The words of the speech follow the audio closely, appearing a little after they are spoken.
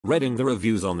Reading the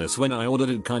reviews on this when I ordered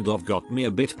it kind of got me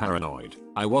a bit paranoid.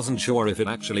 I wasn't sure if it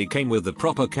actually came with the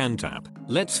proper can tap.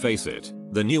 Let's face it,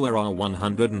 the newer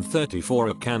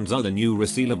R134a cans are the new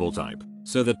resealable type.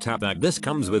 So the tap that this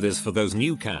comes with is for those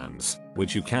new cans,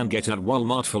 which you can get at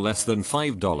Walmart for less than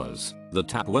 $5. The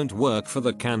tap won't work for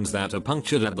the cans that are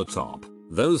punctured at the top.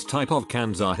 Those type of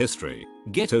cans are history.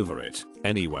 Get over it.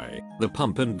 Anyway, the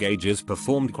pump and gauges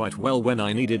performed quite well when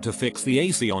I needed to fix the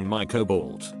AC on my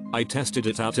Cobalt. I tested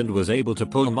it out and was able to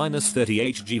pull -30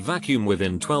 Hg vacuum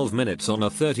within 12 minutes on a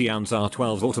 30-ounce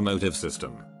R12 automotive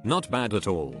system. Not bad at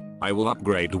all. I will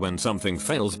upgrade when something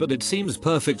fails, but it seems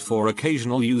perfect for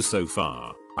occasional use so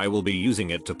far. I will be using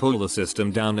it to pull the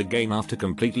system down again after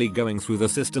completely going through the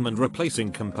system and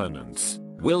replacing components.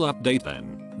 We'll update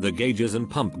then. The gauges and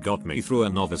pump got me through a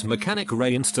novice mechanic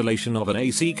reinstallation of an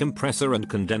AC compressor and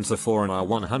condenser for an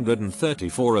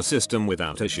R134a system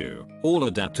without issue. All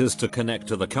adapters to connect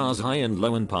to the car's high and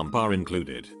low and pump are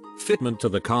included. Fitment to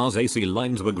the car's AC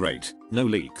lines were great, no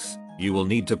leaks. You will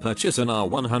need to purchase an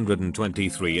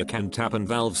R123a can tap and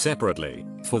valve separately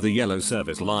for the yellow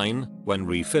service line when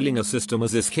refilling a system,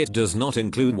 as this kit does not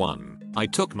include one. I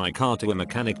took my car to a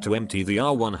mechanic to empty the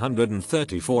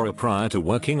R134a prior to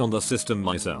working on the system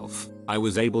myself. I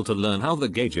was able to learn how the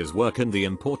gauges work and the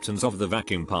importance of the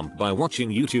vacuum pump by watching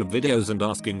YouTube videos and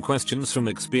asking questions from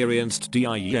experienced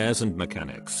DIYers and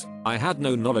mechanics. I had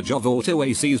no knowledge of auto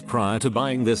ACs prior to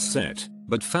buying this set,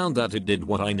 but found that it did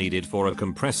what I needed for a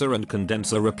compressor and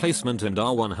condenser replacement and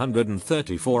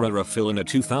R134a refill in a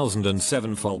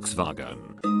 2007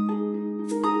 Volkswagen.